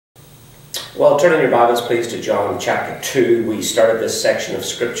Well, turn in your Bibles, please, to John chapter 2. We started this section of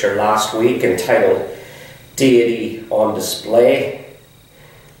Scripture last week entitled Deity on Display.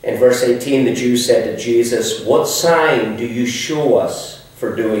 In verse 18, the Jews said to Jesus, "What sign do you show us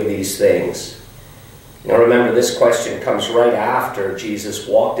for doing these things?" Now remember, this question comes right after Jesus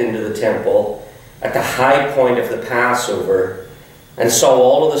walked into the temple at the high point of the Passover and saw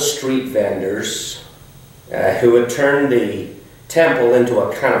all of the street vendors who had turned the temple into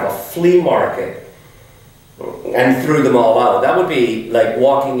a kind of a flea market and threw them all out. That would be like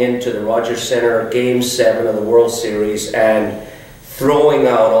walking into the Rogers Centre Game 7 of the World Series and throwing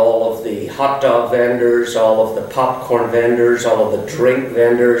out all of the hot dog vendors, all of the popcorn vendors, all of the drink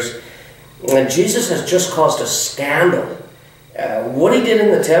vendors. And Jesus has just caused a scandal. What he did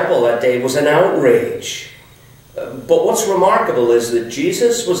in the temple that day was an outrage. But what's remarkable is that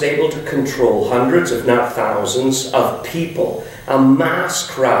Jesus was able to control hundreds, if not thousands, of people, a mass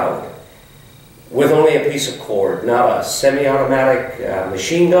crowd, with only a piece of cord, not a semi-automatic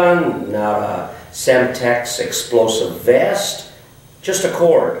machine gun, not a Semtex explosive vest, just a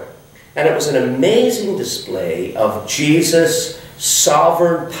cord. And it was an amazing display of Jesus'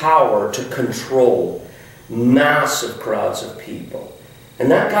 sovereign power to control massive crowds of people.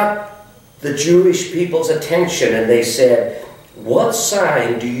 And that got the Jewish people's attention, and they said, "What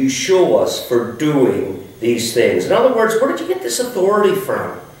sign do you show us for doing these things?" In other words, where did you get this authority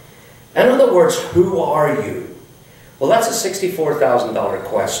from? In other words, who are you? Well, that's a $64,000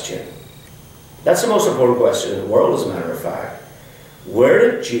 question. That's the most important question in the world, as a matter of fact. Where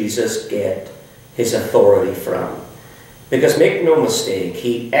did Jesus get his authority from? Because make no mistake,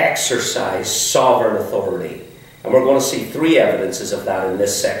 he exercised sovereign authority. And we're going to see three evidences of that in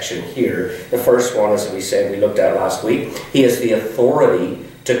this section here. The first one, as we said, we looked at last week, he has the authority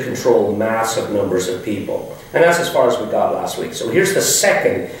to control massive numbers of people. And that's as far as we got last week. So here's the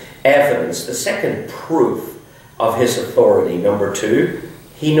second evidence, the second proof of his authority. Number two,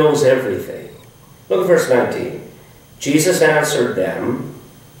 he knows everything. Look at verse 19. Jesus answered them,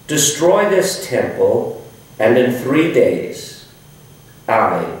 "Destroy this temple, and in 3 days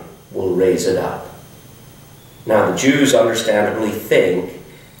I will raise it up." Now, the Jews understandably think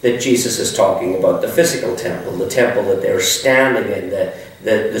that Jesus is talking about the physical temple, the temple that they're standing in,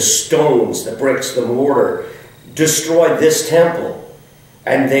 the stones, the bricks, the mortar. Destroy this temple.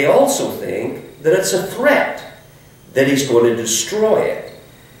 And they also think that it's a threat, that he's going to destroy it.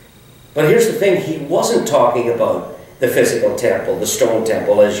 But here's the thing, he wasn't talking about the physical temple, the stone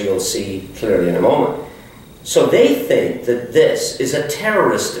temple, as you'll see clearly in a moment. So they think that this is a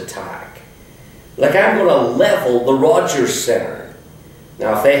terrorist attack. Like, I'm going to level the Rogers Centre.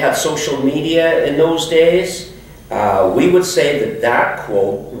 Now, if they had social media in those days, we would say that that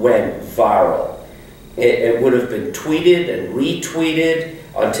quote went viral. It would have been tweeted and retweeted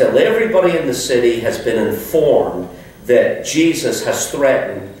until everybody in the city has been informed that Jesus has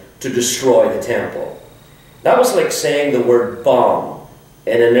threatened to destroy the temple. That was like saying the word bomb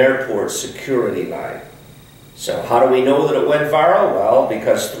in an airport security line. So how do we know that it went viral? Well,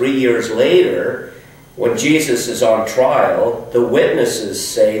 because 3 years later, when Jesus is on trial, the witnesses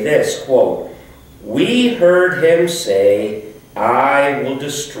say this, quote, "We heard him say, 'I will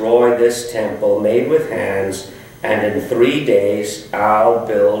destroy this temple made with hands, and in 3 days I'll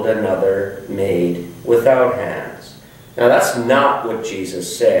build another made without hands.'" Now that's not what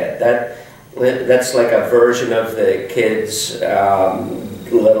Jesus said. That's like a version of the kids'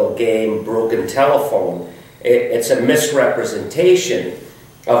 little game, Broken Telephone. It's a misrepresentation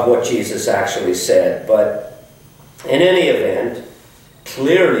of what Jesus actually said. But in any event,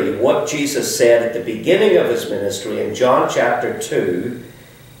 clearly what Jesus said at the beginning of his ministry in John chapter 2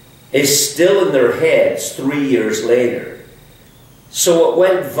 is still in their heads 3 years later. So it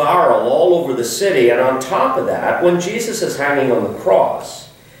went viral all over the city, and on top of that, when Jesus is hanging on the cross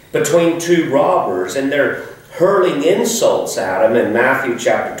between two robbers and they're hurling insults at him in Matthew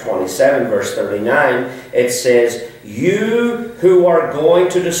chapter 27 verse 39, it says, "You who are going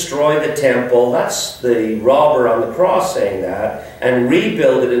to destroy the temple," that's the robber on the cross saying that, "and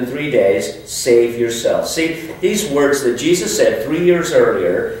rebuild it in 3 days, save yourself." See, these words that Jesus said 3 years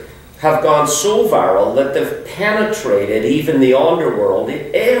earlier have gone so viral that they've penetrated even the underworld.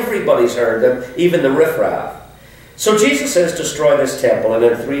 Everybody's heard them, even the riffraff. So Jesus says, "Destroy this temple, and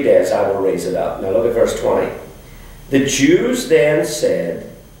in 3 days I will raise it up." Now look at verse 20. The Jews then said,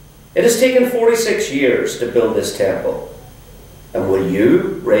 "It has taken 46 years to build this temple, and will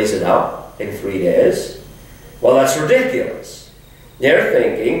you raise it up in 3 days?" Well, that's ridiculous. They're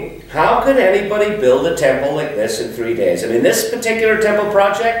thinking, how could anybody build a temple like this in 3 days? I mean, this particular temple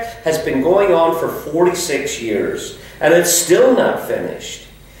project has been going on for 46 years, and it's still not finished.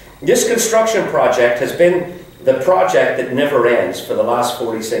 This construction project has been the project that never ends for the last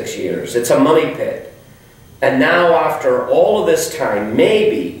 46 years. It's a money pit. And now, after all of this time,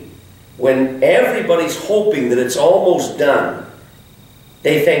 maybe when everybody's hoping that it's almost done,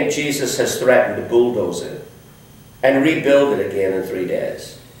 they think Jesus has threatened to bulldoze it and rebuild it again in 3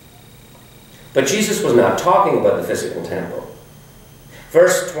 days. But Jesus was not talking about the physical temple.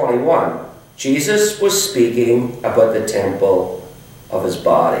 Verse 21, Jesus was speaking about the temple of his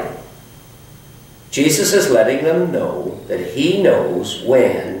body. Jesus is letting them know that he knows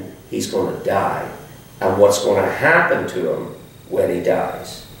when he's going to die and what's going to happen to him when he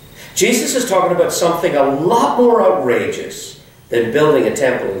dies. Jesus is talking about something a lot more outrageous than building a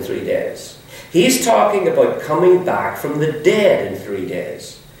temple in 3 days. He's talking about coming back from the dead in 3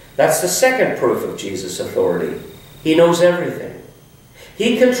 days. That's the second proof of Jesus' authority. He knows everything.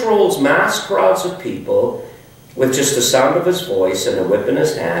 He controls mass crowds of people with just the sound of his voice and a whip in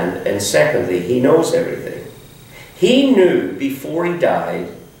his hand. And secondly, he knows everything. He knew before he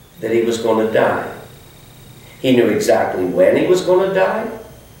died that he was going to die. He knew exactly when he was going to die.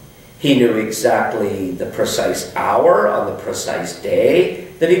 He knew exactly the precise hour on the precise day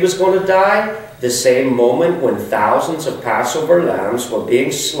that he was going to die. The same moment when thousands of Passover lambs were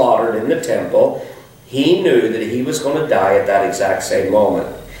being slaughtered in the temple, he knew that he was going to die at that exact same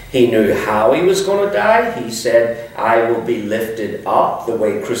moment. He knew how he was going to die. He said, I will be lifted up the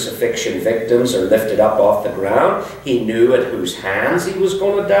way crucifixion victims are lifted up off the ground. He knew at whose hands he was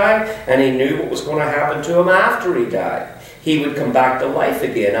going to die, and he knew what was going to happen to him after he died. He would come back to life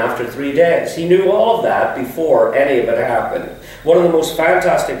again after 3 days. He knew all of that before any of it happened. One of the most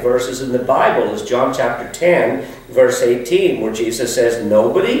fantastic verses in the Bible is John chapter 10, verse 18, where Jesus says,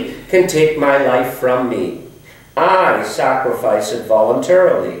 nobody can take my life from me. I sacrifice it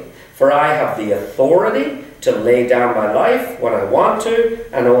voluntarily, for I have the authority to lay down my life when I want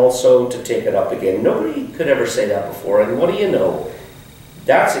to, and also to take it up again. Nobody could ever say that before, and what do you know?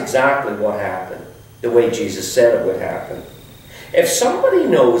 That's exactly what happened, the way Jesus said it would happen. If somebody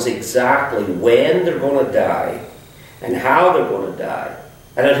knows exactly when they're going to die, and how they're going to die,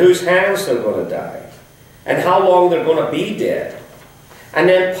 and at whose hands they're going to die, and how long they're going to be dead, and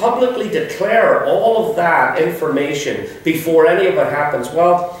then publicly declare all of that information before any of it happens,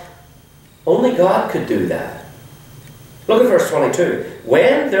 well, only God could do that. Look at verse 22.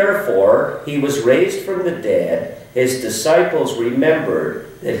 When, therefore, he was raised from the dead, his disciples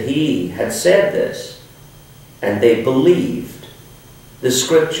remembered that he had said this, and they believed the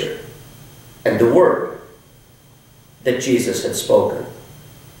scripture and the word that Jesus had spoken.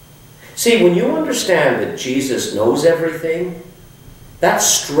 See, when you understand that Jesus knows everything, that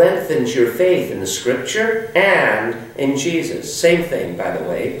strengthens your faith in the scripture and in Jesus. Same thing, by the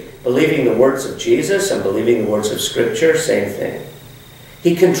way. Believing the words of Jesus and believing the words of scripture, same thing.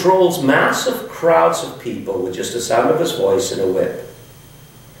 He controls massive crowds of people with just the sound of his voice and a whip.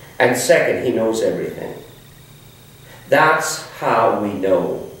 And second, he knows everything. That's how we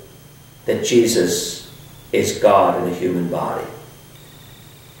know that Jesus is God in a human body.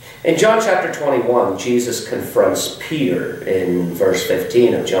 In John chapter 21, Jesus confronts Peter in verse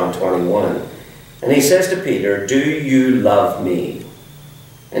 15 of John 21. And he says to Peter, do you love me?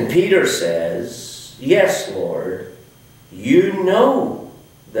 And Peter says, yes, Lord, you know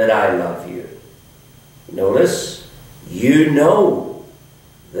that I love you. Notice, you know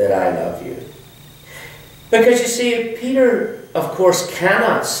that I love you. Because you see, Peter, of course,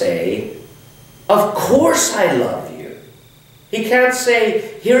 cannot say, of course I love you. He can't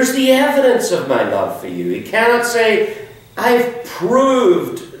say, here's the evidence of my love for you. He cannot say, I've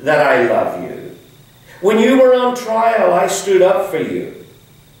proved that I love you. When you were on trial, I stood up for you.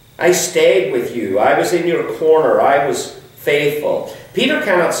 I stayed with you. I was in your corner. I was faithful. Peter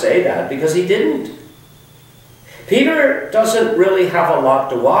cannot say that because he didn't. Peter doesn't really have a lot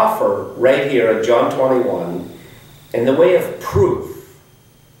to offer right here in John 21 in the way of proof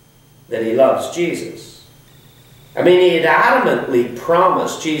that he loves Jesus. I mean, he had adamantly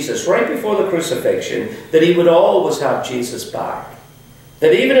promised Jesus right before the crucifixion that he would always have Jesus back.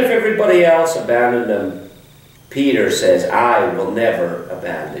 That even if everybody else abandoned him, Peter says, I will never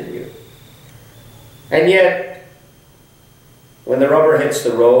abandon you. And yet, when the rubber hits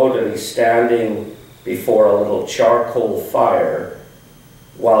the road and he's standing before a little charcoal fire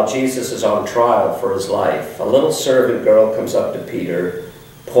while Jesus is on trial for his life, a little servant girl comes up to Peter,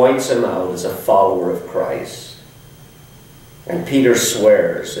 points him out as a follower of Christ. And Peter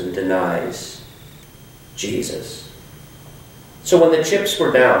swears and denies Jesus. So when the chips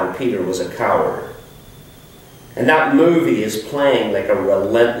were down, Peter was a coward. And that movie is playing like a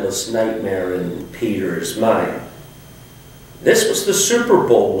relentless nightmare in Peter's mind. This was the Super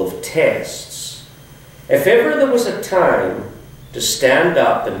Bowl of tests. If ever there was a time to stand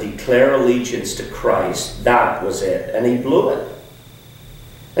up and declare allegiance to Christ, that was it, and he blew it.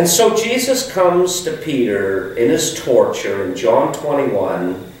 And so Jesus comes to Peter in his torture in John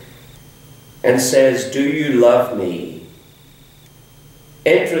 21 and says, "Do you love me?"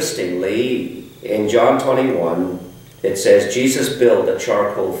 Interestingly, in John 21, it says Jesus built a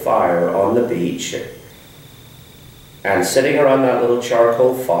charcoal fire on the beach, and sitting around that little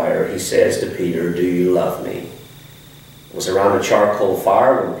charcoal fire, he says to Peter, "Do you love me?" It was around a charcoal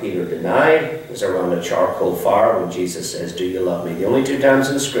fire when Peter denied. It was around a charcoal fire when Jesus says, "Do you love me?" The only two times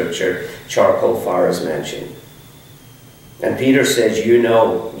in Scripture charcoal fire is mentioned. And Peter says, you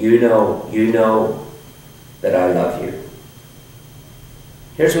know that I love you.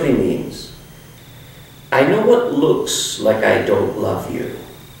 Here's what he means. I know it looks like I don't love you.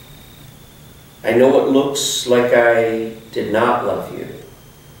 I know it looks like I did not love you.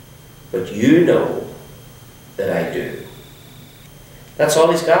 But you know that I do. That's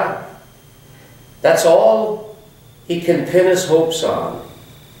all he's got. That's all he can pin his hopes on.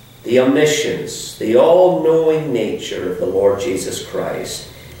 The omniscience, the all-knowing nature of the Lord Jesus Christ.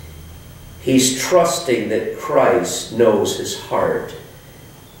 He's trusting that Christ knows his heart,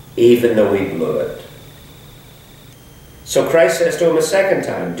 even though he blew it. So Christ says to him a second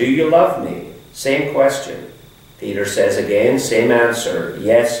time, "Do you love me?" Same question. Peter says again, same answer.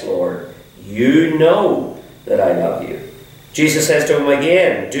 "Yes, Lord, you know that I love you." Jesus says to him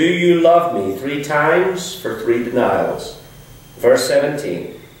again, "Do you love me?" 3 times for 3 denials. Verse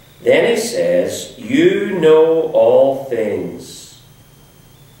 17. Then he says, "You know all things.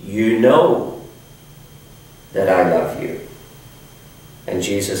 You know that I love you." And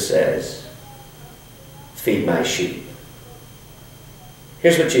Jesus says, "Feed my sheep."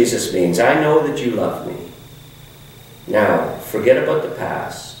 Here's what Jesus means. I know that you love me. Now, forget about the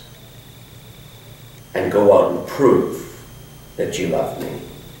past and go out and prove that you love me.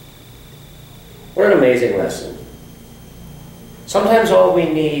 What an amazing lesson. Sometimes all we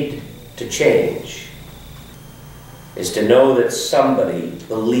need to change is to know that somebody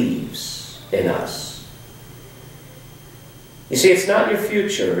believes in us. You see, it's not your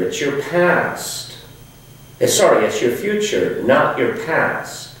future, it's your past. It's your future, not your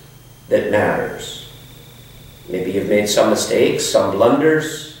past, that matters. Maybe you've made some mistakes, some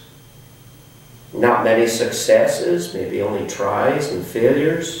blunders, not many successes, maybe only tries and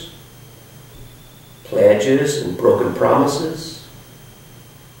failures, pledges and broken promises,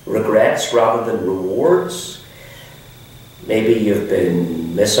 regrets rather than rewards. Maybe you've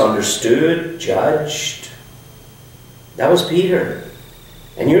been misunderstood, judged. That was Peter.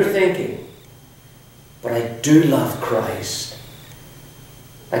 And you're thinking, but I do love Christ.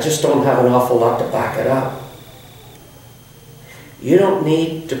 I just don't have an awful lot to back it up. You don't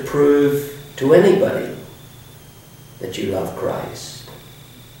need to prove to anybody that you love Christ.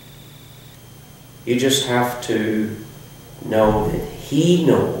 You just have to know that He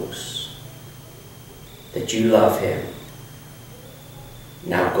knows that you love Him.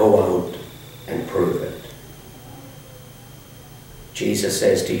 Now go out and prove it. Jesus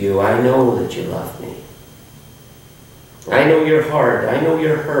says to you, I know that you love me. I know your heart. I know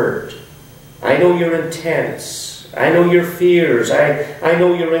your hurt. I know your intents. I know your fears. I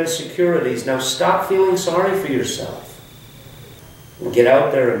know your insecurities. Now stop feeling sorry for yourself and get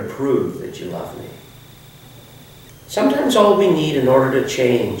out there and prove that you love me. Sometimes all we need in order to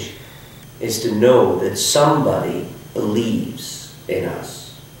change is to know that somebody believes in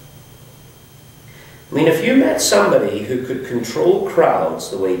us. I mean, if you met somebody who could control crowds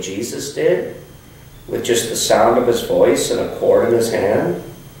the way Jesus did, with just the sound of his voice and a cord in his hand,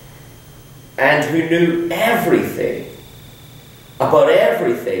 and who knew everything about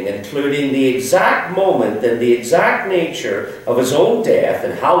everything, including the exact moment and the exact nature of his own death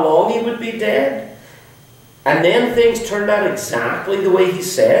and how long he would be dead, and then things turned out exactly the way he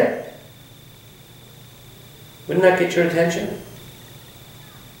said, wouldn't that get your attention?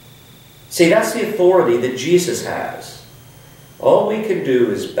 See, that's the authority that Jesus has. All we can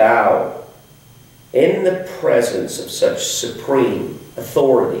do is bow in the presence of such supreme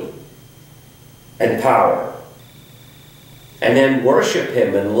authority and power, and then worship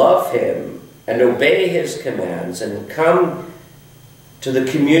Him and love Him and obey His commands and come to the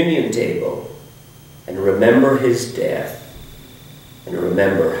communion table and remember His death and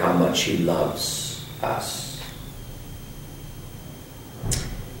remember how much He loves us.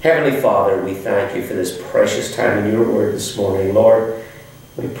 Heavenly Father, we thank You for this precious time in Your Word this morning. Lord,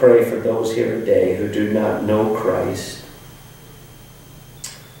 we pray for those here today who do not know Christ.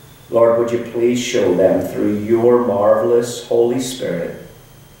 Lord, would you please show them through your marvelous Holy Spirit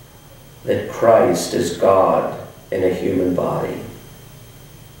that Christ is God in a human body.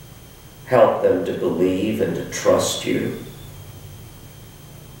 Help them to believe and to trust you.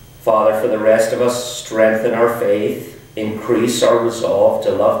 Father, for the rest of us, strengthen our faith, increase our resolve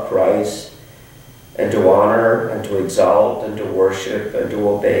to love Christ and to honor and to exalt and to worship and to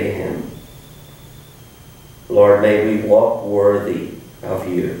obey him. Lord, may we walk worthy of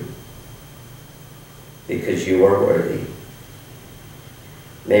you, because you are worthy.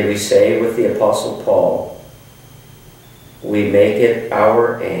 May we say with the Apostle Paul, we make it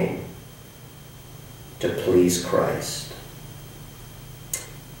our aim to please Christ.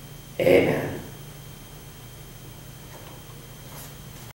 Amen.